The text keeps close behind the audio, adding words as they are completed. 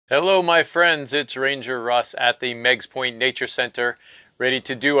Hello my friends, it's Ranger Russ at the Meggs Point Nature Center, ready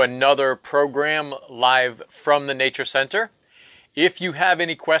to do another program live from the Nature Center. If you have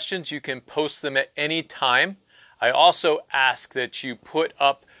any questions, you can post them at any time. I also ask that you put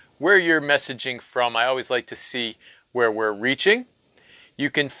up where you're messaging from. I always like to see where we're reaching. You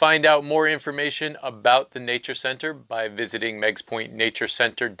can find out more information about the Nature Center by visiting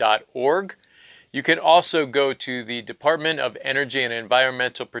meggspointnaturecenter.org. You can also go to the Department of Energy and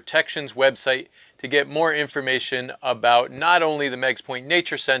Environmental Protection's website to get more information about not only the Meggs Point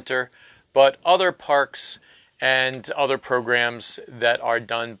Nature Center, but other parks and other programs that are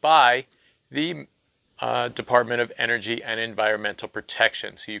done by the Department of Energy and Environmental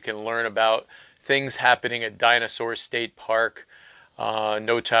Protection. So you can learn about things happening at Dinosaur State Park,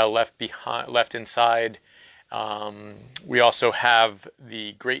 No Child Left Inside. We also have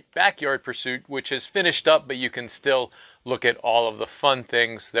the Great Backyard Pursuit, which is finished up, but you can still look at all of the fun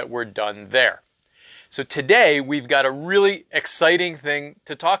things that were done there. So today we've got a really exciting thing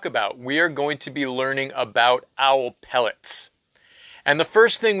to talk about. We are going to be learning about owl pellets. And the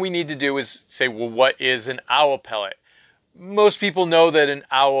first thing we need to do is say, well, what is an owl pellet? Most people know that an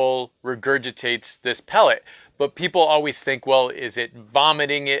owl regurgitates this pellet. But people always think, well, is it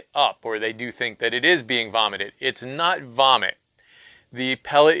vomiting it up? Or they do think that it is being vomited. It's not vomit. The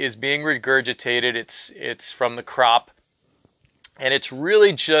pellet is being regurgitated. It's from the crop. And it's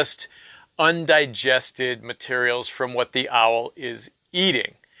really just undigested materials from what the owl is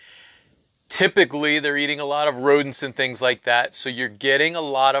eating. Typically, they're eating a lot of rodents and things like that. So you're getting a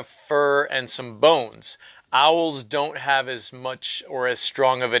lot of fur and some bones. Owls don't have as much or as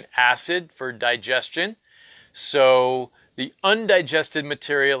strong of an acid for digestion. So the undigested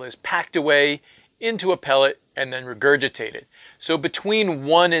material is packed away into a pellet and then regurgitated. So between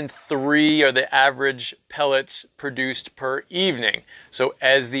 1 and 3 are the average pellets produced per evening. So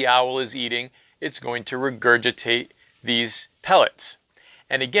as the owl is eating, it's going to regurgitate these pellets.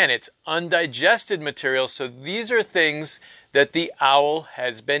 And again, it's undigested material, so these are things that the owl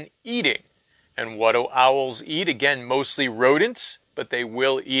has been eating. And what do owls eat? Again, mostly rodents, but they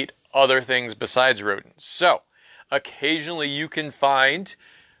will eat other things besides rodents. So occasionally you can find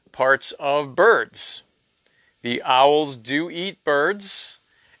parts of birds. The owls do eat birds,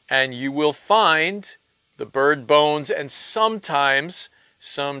 and you will find the bird bones and sometimes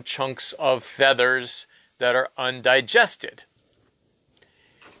some chunks of feathers that are undigested.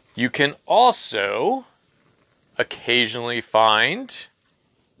 You can also occasionally find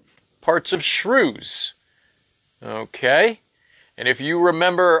parts of shrews. Okay? And if you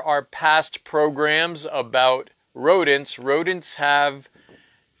remember our past programs about rodents have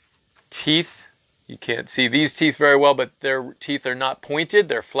teeth. You can't see these teeth very well, but their teeth are not pointed.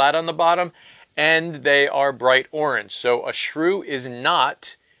 They're flat on the bottom, and they are bright orange. So a shrew is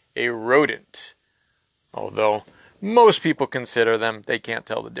not a rodent. Although most people consider them, they can't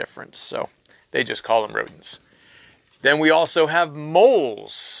tell the difference, so they just call them rodents. Then we also have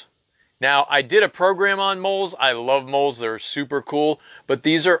moles. Now, I did a program on moles. I love moles. They're super cool. But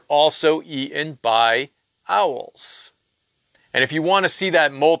these are also eaten by owls. And if you want to see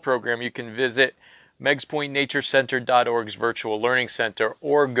that mole program, you can visit meggspointnaturecenter.org's virtual learning center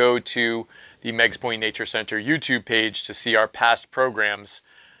or go to the Meggs Point Nature Center YouTube page to see our past programs.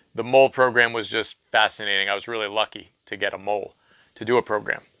 The mole program was just fascinating. I was really lucky to get a mole to do a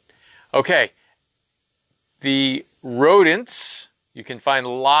program. Okay, the rodents. You can find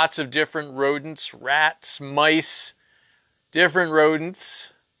lots of different rodents, rats, mice, different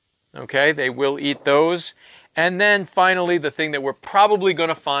rodents. Okay, they will eat those. And then finally, the thing that we're probably going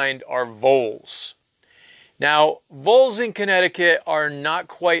to find are voles. Now, voles in Connecticut are not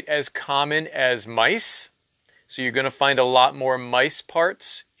quite as common as mice. So you're going to find a lot more mice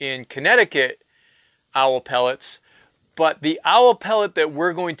parts in Connecticut owl pellets. But the owl pellet that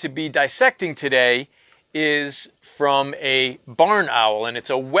we're going to be dissecting today is from a barn owl, and it's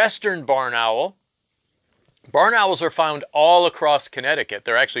a western barn owl. Barn owls are found all across Connecticut.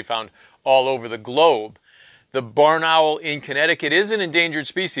 They're actually found all over the globe. The barn owl in Connecticut is an endangered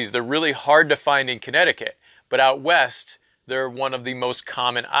species. They're really hard to find in Connecticut, but out west, they're one of the most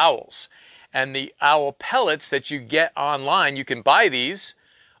common owls. And the owl pellets that you get online, you can buy these,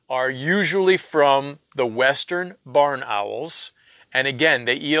 are usually from the western barn owls. And again,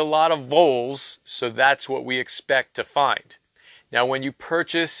 they eat a lot of voles, so that's what we expect to find. Now, when you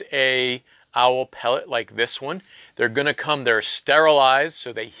purchase a owl pellet like this one, they're going to come, they're sterilized,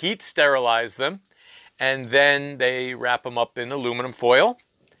 so they heat sterilize them, and then they wrap them up in aluminum foil.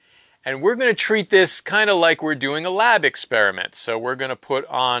 And we're going to treat this kind of like we're doing a lab experiment. So we're going to put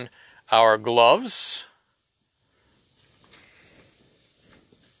on our gloves.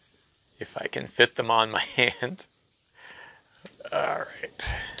 if I can fit them on my hand. All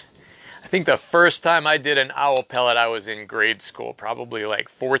right. I think the first time I did an owl pellet, I was in grade school, probably like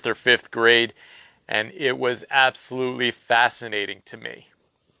 4th or 5th grade, and it was absolutely fascinating to me.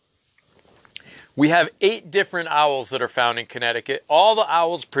 We have 8 different owls that are found in Connecticut. All the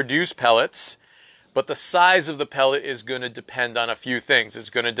owls produce pellets, but the size of the pellet is going to depend on a few things. It's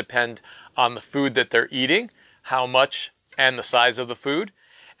going to depend on the food that they're eating, how much, and the size of the food.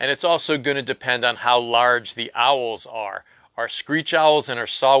 And it's also going to depend on how large the owls are. Our screech owls and our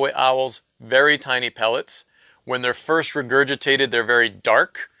saw-whet owls, very tiny pellets. When they're first regurgitated, they're very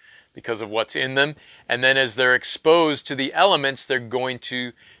dark because of what's in them. And then as they're exposed to the elements, they're going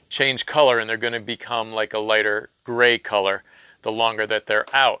to change color and they're going to become like a lighter gray color the longer that they're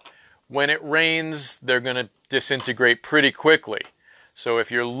out. When it rains, they're going to disintegrate pretty quickly. So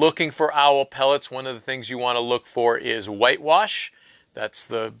if you're looking for owl pellets, one of the things you want to look for is whitewash. That's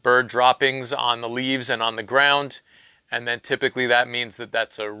the bird droppings on the leaves and on the ground. And then typically that means that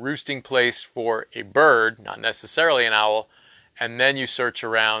that's a roosting place for a bird, not necessarily an owl. And then you search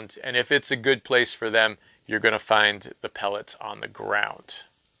around, and if it's a good place for them, you're going to find the pellets on the ground.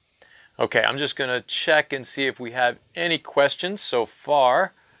 Okay, I'm just going to check and see if we have any questions so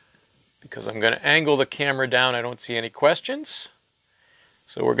far. Because I'm going to angle the camera down, I don't see any questions.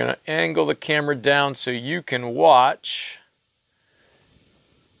 So we're going to angle the camera down so you can watch.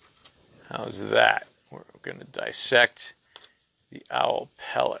 How's that? We're going to dissect the owl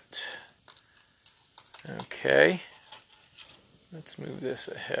pellet. Okay. Let's move this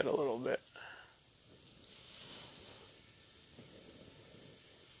ahead a little bit.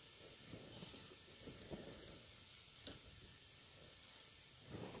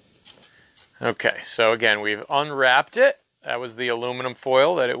 Okay, so again, we've unwrapped it. That was the aluminum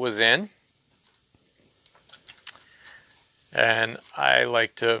foil that it was in. And I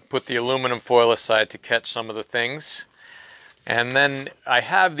like to put the aluminum foil aside to catch some of the things. And then I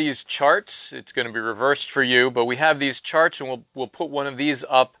have these charts. It's going to be reversed for you, but we have these charts, and we'll put one of these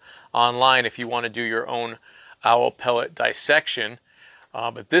up online if you want to do your own owl pellet dissection.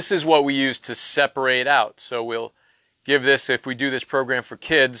 But this is what we use to separate out. So we'll give this, if we do this program for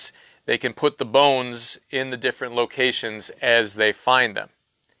kids, they can put the bones in the different locations as they find them.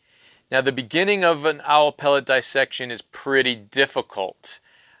 Now, the beginning of an owl pellet dissection is pretty difficult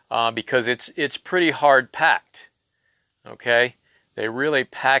because it's pretty hard packed. Okay, they really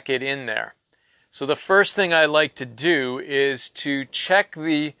pack it in there. So the first thing I like to do is to check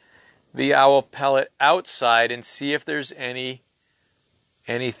the owl pellet outside and see if there's anything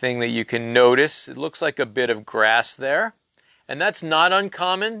that you can notice. It looks like a bit of grass there. And that's not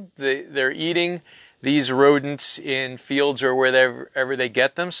uncommon. They're eating these rodents in fields or wherever they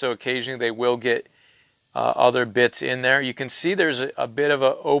get them, so occasionally they will get other bits in there. You can see there's a bit of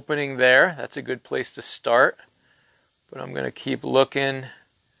an opening there. That's a good place to start. But I'm going to keep looking,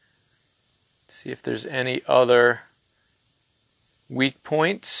 see if there's any other weak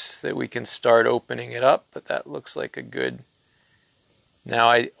points that we can start opening it up. But that looks like a good...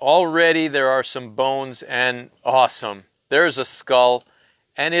 Now, already there are some bones, and awesome. There's a skull,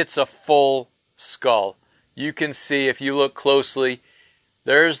 and it's a full skull. You can see, if you look closely,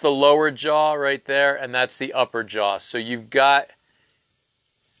 there's the lower jaw right there, and that's the upper jaw. So you've got,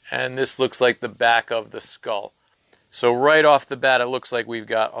 and this looks like the back of the skull. So right off the bat, it looks like we've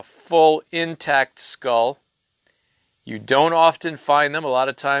got a full intact skull. You don't often find them. A lot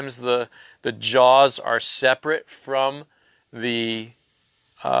of times the jaws are separate from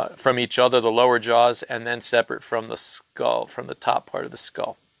from each other, the lower jaws, and then separate from the skull, from the top part of the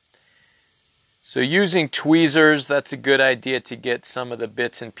skull. So using tweezers, that's a good idea to get some of the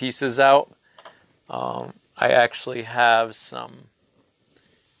bits and pieces out. I actually have some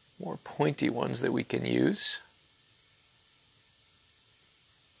more pointy ones that we can use.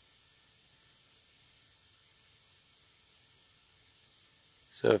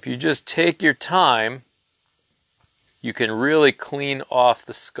 So if you just take your time, you can really clean off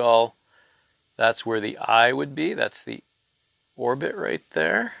the skull. That's where the eye would be. That's the orbit right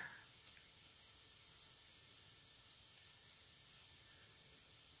there.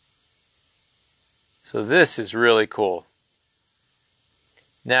 So this is really cool.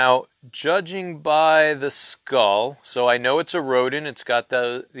 Now, judging by the skull, so I know it's a rodent. It's got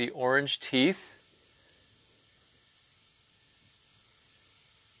the orange teeth.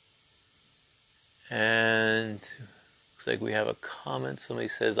 And looks like we have a comment. Somebody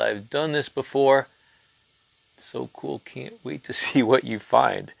says, I've done this before. It's so cool. Can't wait to see what you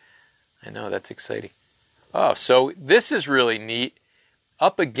find. I know, that's exciting. Oh, so this is really neat.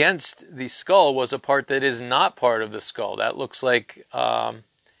 Up against the skull was a part that is not part of the skull. That looks like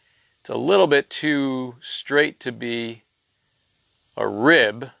it's a little bit too straight to be a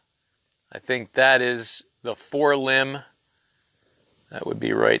rib. I think that is the forelimb. That would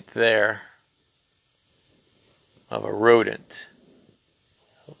be right there of a rodent.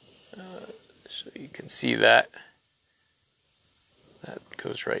 So you can see that. That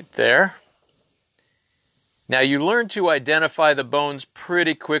goes right there. Now you learn to identify the bones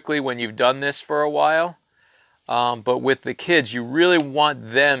pretty quickly when you've done this for a while. But with the kids, you really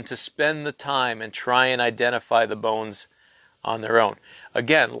want them to spend the time and try and identify the bones on their own.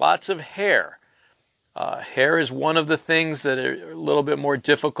 Again, lots of hair. Hair is one of the things that are a little bit more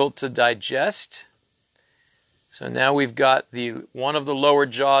difficult to digest. So now we've got one of the lower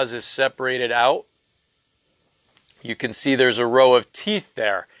jaws is separated out. You can see there's a row of teeth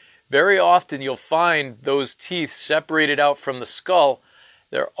there. Very often you'll find those teeth separated out from the skull.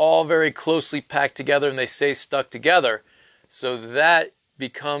 They're all very closely packed together and they stay stuck together. So that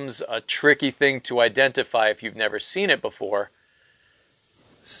becomes a tricky thing to identify if you've never seen it before.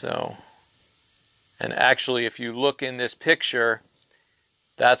 And actually if you look in this picture,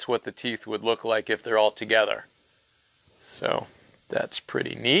 that's what the teeth would look like if they're all together. So that's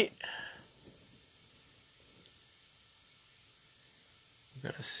pretty neat. I'm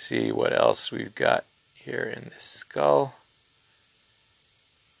going to see what else we've got here in this skull.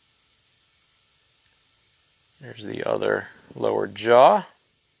 There's the other lower jaw.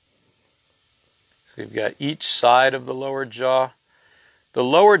 So we've got each side of the lower jaw. The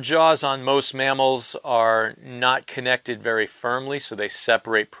lower jaws on most mammals are not connected very firmly, so they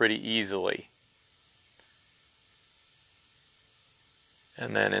separate pretty easily.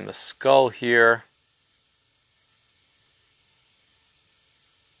 And then in the skull here,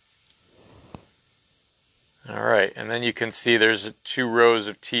 all right, and then you can see there's 2 rows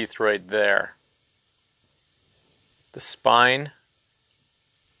of teeth right there. The spine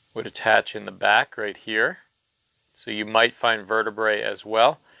would attach in the back right here. So you might find vertebrae as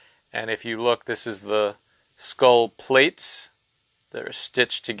well. And if you look, this is the skull plates that are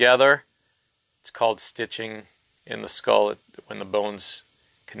stitched together. It's called stitching in the skull when the bones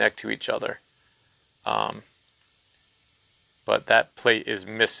connect to each other. But that plate is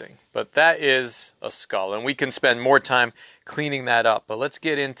missing. But that is a skull, and we can spend more time cleaning that up. But let's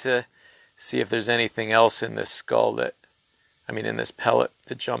get into, see if there's anything else in this skull in this pellet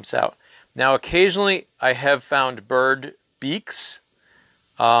that jumps out. Now occasionally I have found bird beaks.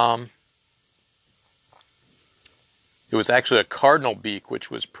 It was actually a cardinal beak, which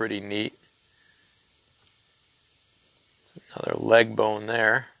was pretty neat. Another leg bone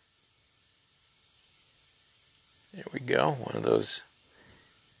there. There we go, one of those.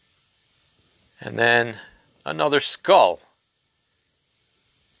 And then another skull.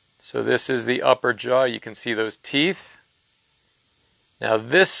 So this is the upper jaw. You can see those teeth. Now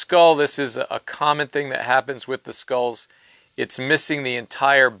this skull, this is a common thing that happens with the skulls. It's missing the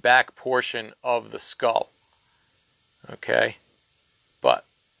entire back portion of the skull. Okay, but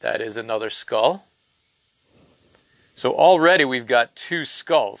that is another skull. So already we've got 2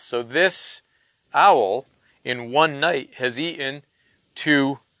 skulls. So this owl in one night has eaten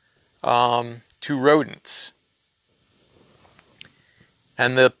 2 rodents.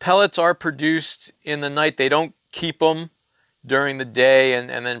 And the pellets are produced in the night. They don't keep them during the day and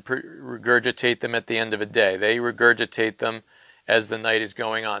then regurgitate them at the end of a day. They regurgitate them as the night is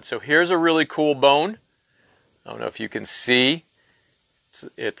going on. So here's a really cool bone. I don't know if you can see.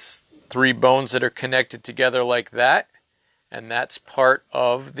 It's 3 bones that are connected together like that. And that's part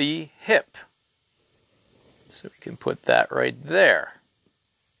of the hip. So we can put that right there.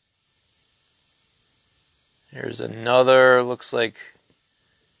 Here's another, looks like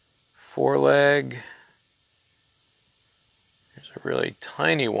foreleg. Here's a really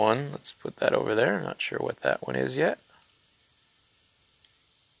tiny one. Let's put that over there. Not sure what that one is yet.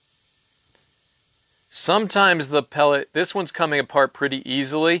 Sometimes the pellet, this one's coming apart pretty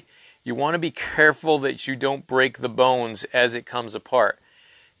easily. You want to be careful that you don't break the bones as it comes apart.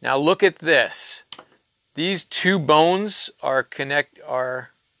 Now look at this. These 2 bones are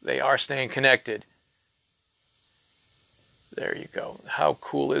staying connected. There you go. How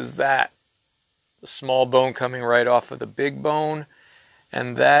cool is that? The small bone coming right off of the big bone.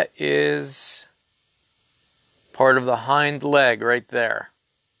 And that is part of the hind leg right there.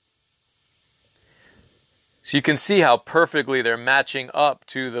 So you can see how perfectly they're matching up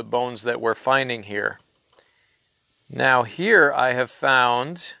to the bones that we're finding here. Now here I have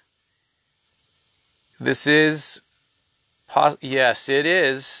found, this is, yes it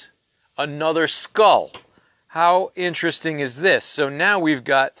is, another skull. How interesting is this? So now we've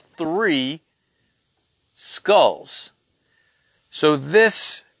got 3 skulls. So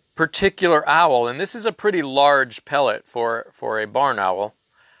this particular owl, and this is a pretty large pellet for a barn owl,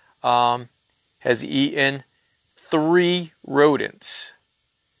 has eaten 3 rodents.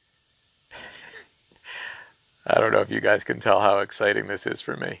 I don't know if you guys can tell how exciting this is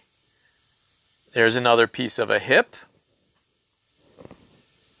for me. There's another piece of a hip.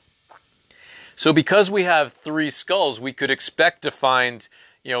 So because we have 3 skulls, we could expect to find,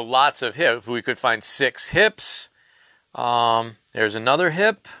 lots of hips. We could find 6 hips. There's another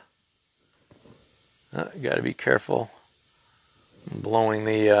hip. You got to be careful. I'm blowing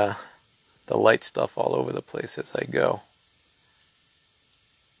the light stuff all over the place as I go.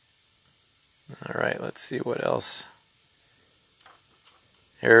 All right, let's see what else.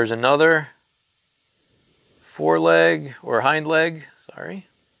 Here's another foreleg or hind leg. Sorry.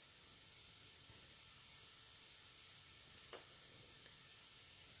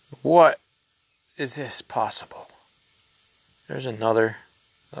 What is this possible? There's another.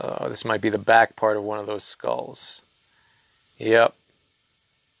 This might be the back part of one of those skulls. Yep.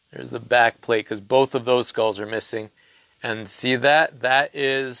 There's the back plate because both of those skulls are missing. And see that? That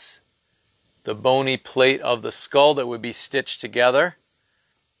is the bony plate of the skull that would be stitched together.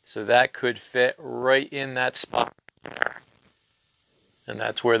 So that could fit right in that spot there. And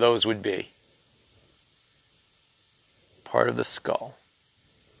that's where those would be. Part of the skull.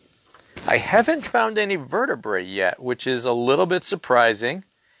 I haven't found any vertebrae yet, which is a little bit surprising.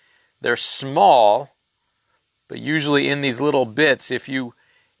 They're small, but usually in these little bits, if you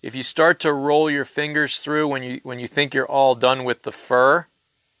start to roll your fingers through when you think you're all done with the fur,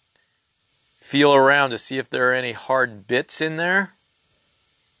 feel around to see if there are any hard bits in there.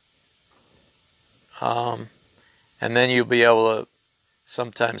 And then you'll be able to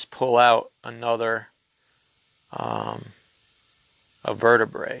sometimes pull out another a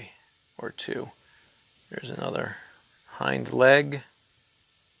vertebrae or 2. There's another hind leg.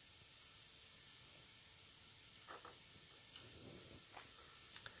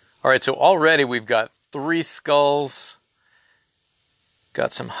 All right, so already we've got 3 skulls,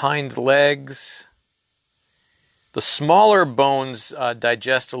 got some hind legs. The smaller bones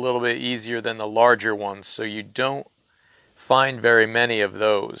digest a little bit easier than the larger ones, so you don't find very many of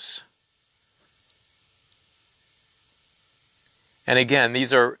those. And again,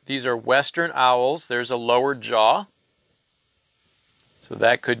 these are western owls. There's a lower jaw. So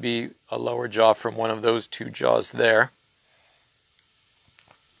that could be a lower jaw from one of those 2 jaws there.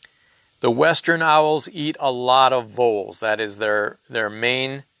 The western owls eat a lot of voles. That is their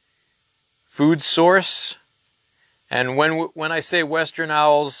main food source. And when I say western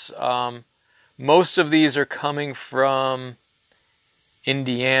owls, most of these are coming from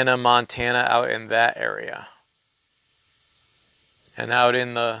Indiana, Montana, out in that area. And out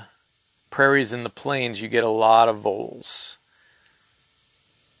in the prairies and the plains, you get a lot of voles.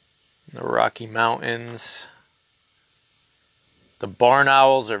 The Rocky Mountains. The barn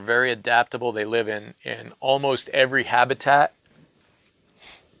owls are very adaptable. They live in almost every habitat.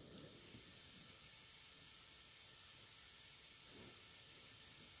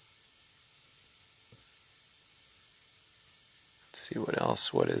 Let's see what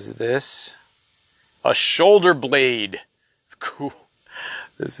else. What is this? A shoulder blade. Cool.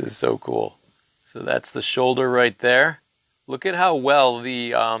 This is so cool. So that's the shoulder right there. Look at how well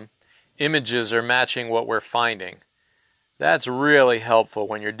the images are matching what we're finding. That's really helpful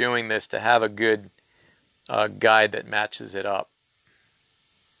when you're doing this to have a good guide that matches it up.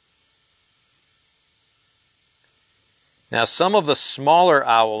 Now some of the smaller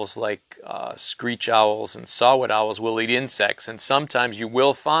owls like screech owls and saw-whet owls will eat insects, and sometimes you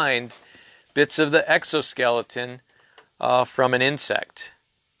will find bits of the exoskeleton from an insect.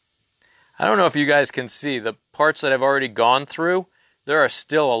 I don't know if you guys can see the parts that I've already gone through. There are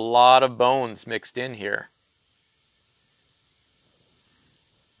still a lot of bones mixed in here.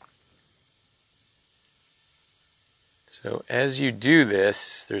 So as you do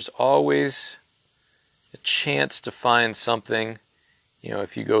this, there's always a chance to find something,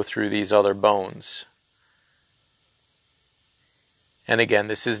 if you go through these other bones. And again,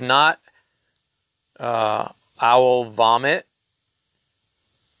 this is not owl vomit.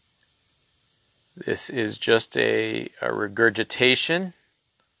 This is just a regurgitation,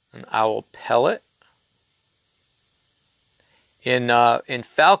 an owl pellet. In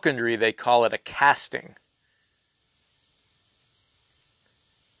falconry, they call it a casting.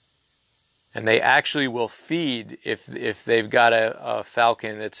 And they actually will feed if they've got a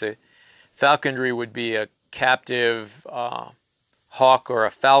falcon. Falconry would be a captive hawk or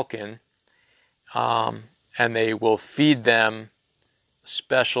a falcon, and they will feed them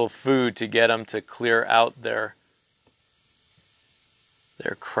special food to get them to clear out their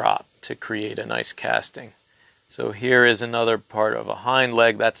they're cropped to create a nice casting. So here is another part of a hind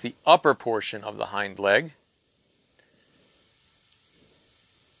leg. That's the upper portion of the hind leg.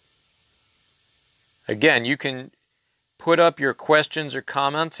 Again, you can put up your questions or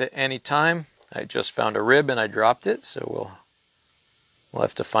comments at any time. I just found a rib and I dropped it, so we'll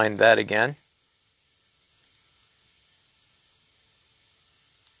have to find that again.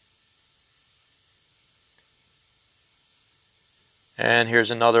 And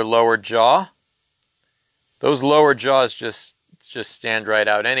here's another lower jaw. Those lower jaws just stand right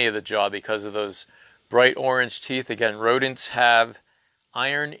out any of the jaw because of those bright orange teeth. Again, rodents have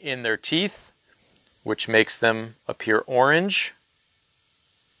iron in their teeth, which makes them appear orange.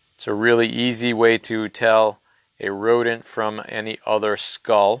 It's a really easy way to tell a rodent from any other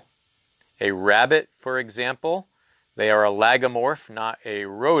skull. A rabbit, for example, they are a lagomorph, not a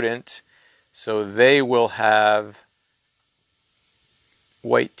rodent, so they will have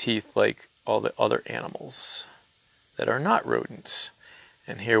white teeth like all the other animals that are not rodents.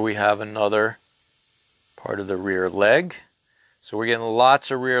 And here we have another part of the rear leg. So we're getting lots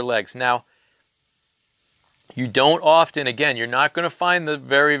of rear legs. Now, you don't often, again, you're not going to find the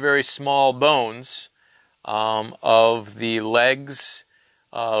very, very small bones of the legs.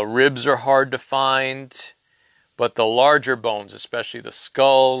 Ribs are hard to find, but the larger bones, especially the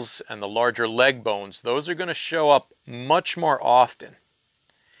skulls and the larger leg bones, those are going to show up much more often.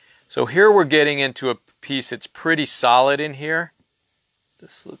 So here we're getting into a piece that's pretty solid in here.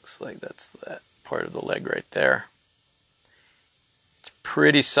 This looks like that's that part of the leg right there. It's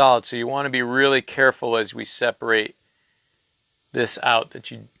pretty solid, so you want to be really careful as we separate this out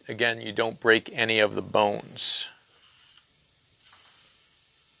that you don't break any of the bones.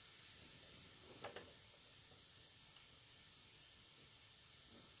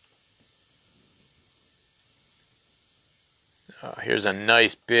 Here's a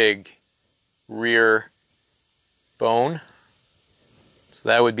nice big rear bone. So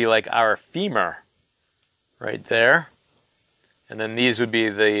that would be like our femur right there. And then these would be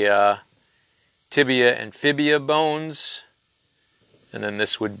the tibia and fibia bones. And then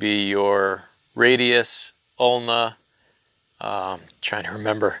this would be your radius, ulna. Trying to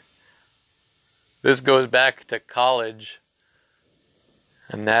remember. This goes back to college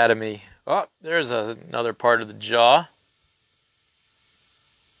anatomy. Oh, there's another part of the jaw.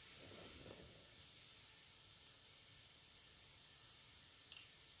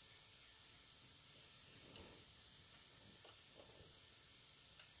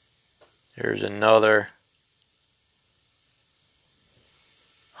 Here's another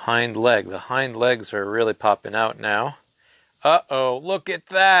hind leg. The hind legs are really popping out now. Uh-oh, look at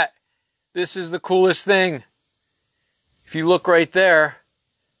that. This is the coolest thing. If you look right there,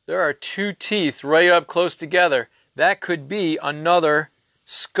 there are two teeth right up close together. That could be another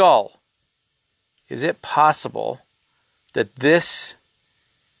skull. Is it possible that this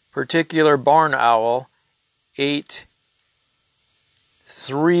particular barn owl ate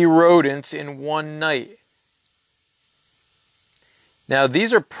 3 rodents in one night? Now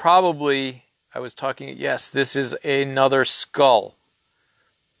these are probably, yes, this is another skull.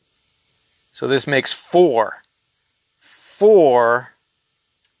 So this makes 4. 4.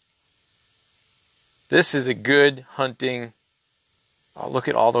 This is a good hunting. Oh, look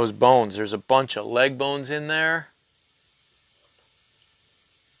at all those bones. There's a bunch of leg bones in there.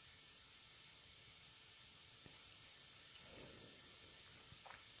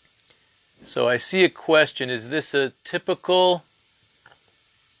 So I see a question, is this a typical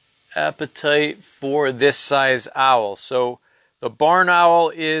appetite for this size owl? So the barn owl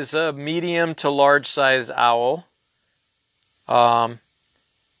is a medium to large size owl. And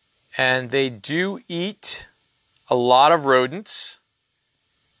they do eat a lot of rodents.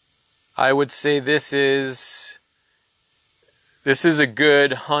 I would say this is a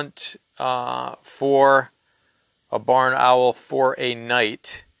good hunt for a barn owl for a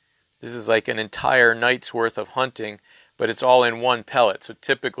night. This is like an entire night's worth of hunting, but it's all in one pellet. So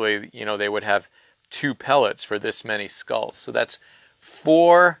typically, they would have 2 pellets for this many skulls. So that's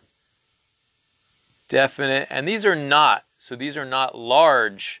 4 definite, and these are not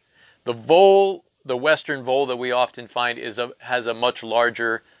large. The vole, the western vole that we often find has a much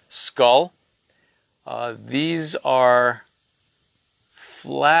larger skull. These are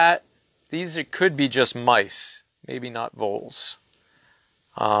flat. These could be just mice, maybe not voles.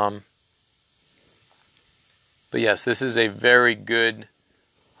 But yes, this is a very good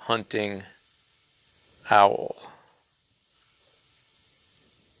hunting owl.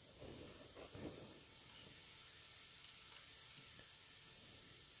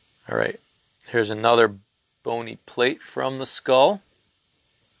 All right, here's another bony plate from the skull.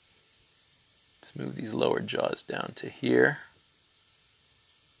 Let's move these lower jaws down to here.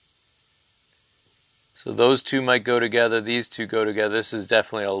 So those two might go together, these two go together. This is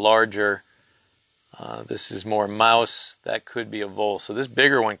definitely a larger, this is more mouse, that could be a vole. So this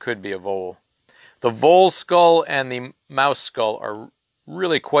bigger one could be a vole. The vole skull and the mouse skull are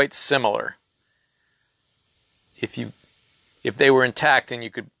really quite similar. If they were intact and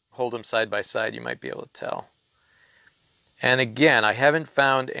you could hold them side by side, you might be able to tell. And again, I haven't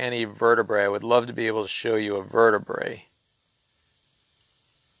found any vertebrae. I would love to be able to show you a vertebrae.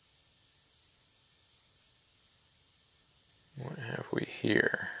 What have we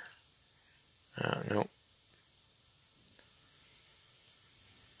here? Nope.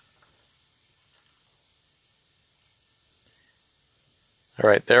 All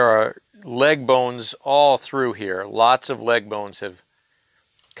right, there are leg bones all through here. Lots of leg bones have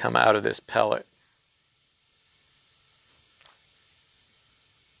come out of this pellet.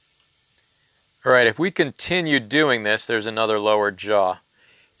 All right, if we continue doing this, there's another lower jaw.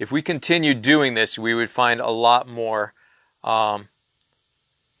 If we continue doing this, we would find a lot more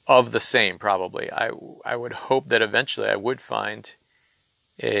of the same, probably. I would hope that eventually I would find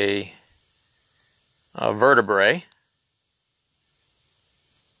a vertebrae.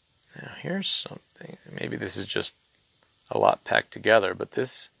 Now here's something, maybe this is just a lot packed together, but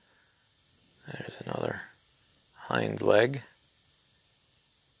there's another hind leg.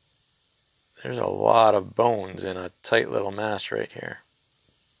 There's a lot of bones in a tight little mass right here.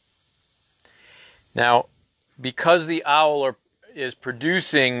 Now, because the owl is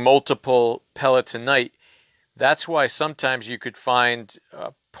producing multiple pellets a night, that's why sometimes you could find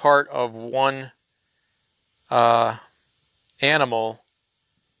part of one animal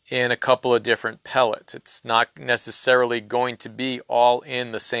in a couple of different pellets. It's not necessarily going to be all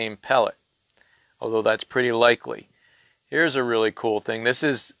in the same pellet, although that's pretty likely. Here's a really cool thing. This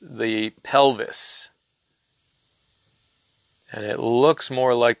is the pelvis. And it looks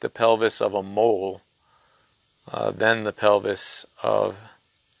more like the pelvis of a mole than the pelvis of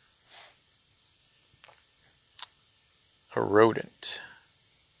a rodent.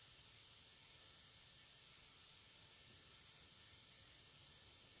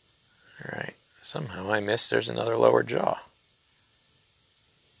 All right, somehow I missed there's another lower jaw.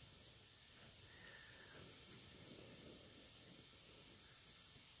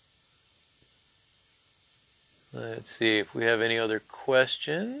 Let's see if we have any other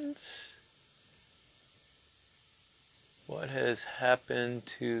questions. What has happened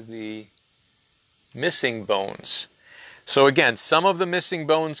to the missing bones? So again, some of the missing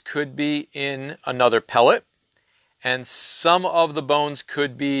bones could be in another pellet, and some of the bones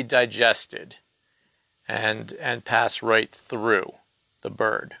could be digested and pass right through the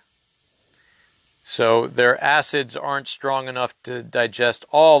bird. So their acids aren't strong enough to digest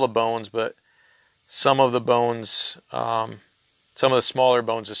all the bones, but some of the bones, some of the smaller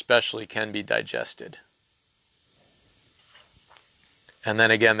bones especially, can be digested. And then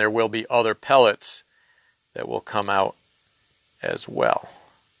again, there will be other pellets that will come out as well.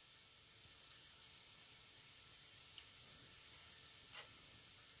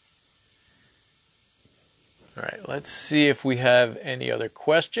 All right, let's see if we have any other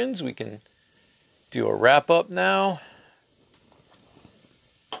questions. We can do a wrap up now.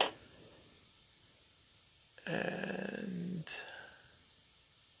 And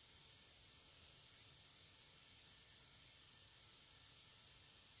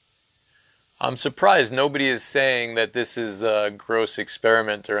I'm surprised nobody is saying that this is a gross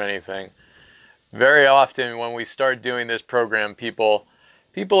experiment or anything. Very often when we start doing this program, people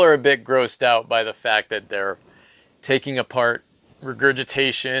are a bit grossed out by the fact that they're taking apart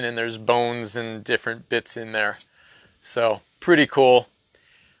regurgitation and there's bones and different bits in there. So, pretty cool.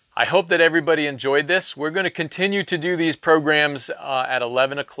 I hope that everybody enjoyed this. We're going to continue to do these programs at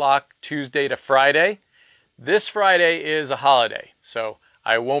 11 o'clock Tuesday to Friday. This Friday is a holiday, so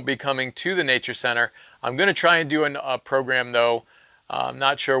I won't be coming to the Nature Center. I'm going to try and do a program, though. I'm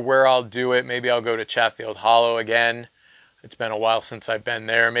not sure where I'll do it. Maybe I'll go to Chatfield Hollow again. It's been a while since I've been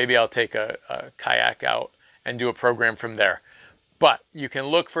there. Maybe I'll take a kayak out and do a program from there. But you can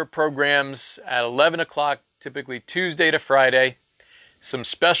look for programs at 11 o'clock, typically Tuesday to Friday. Some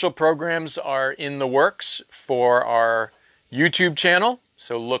special programs are in the works for our YouTube channel,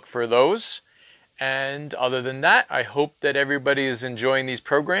 so look for those. And other than that, I hope that everybody is enjoying these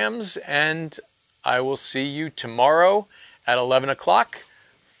programs, and I will see you tomorrow at 11 o'clock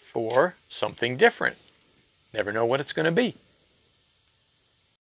for something different. Never know what it's going to be.